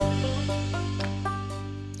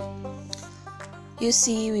You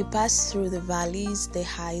see, we pass through the valleys, the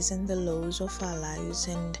highs and the lows of our lives,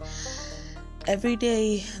 and every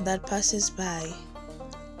day that passes by,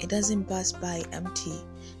 it doesn't pass by empty.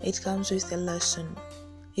 It comes with a lesson.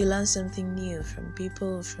 You learn something new from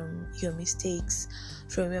people, from your mistakes,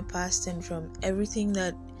 from your past, and from everything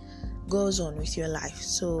that goes on with your life.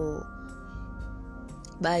 So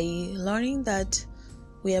by learning that,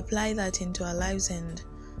 we apply that into our lives, and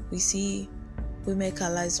we make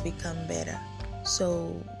our lives become better.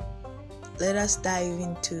 So let us dive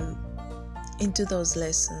into those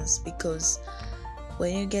lessons, because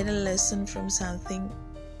when you get a lesson from something,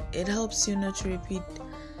 it helps you not to repeat.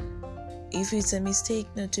 If it's a mistake,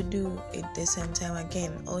 not to do it the same time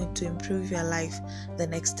again, or to improve your life the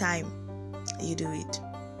next time you do it.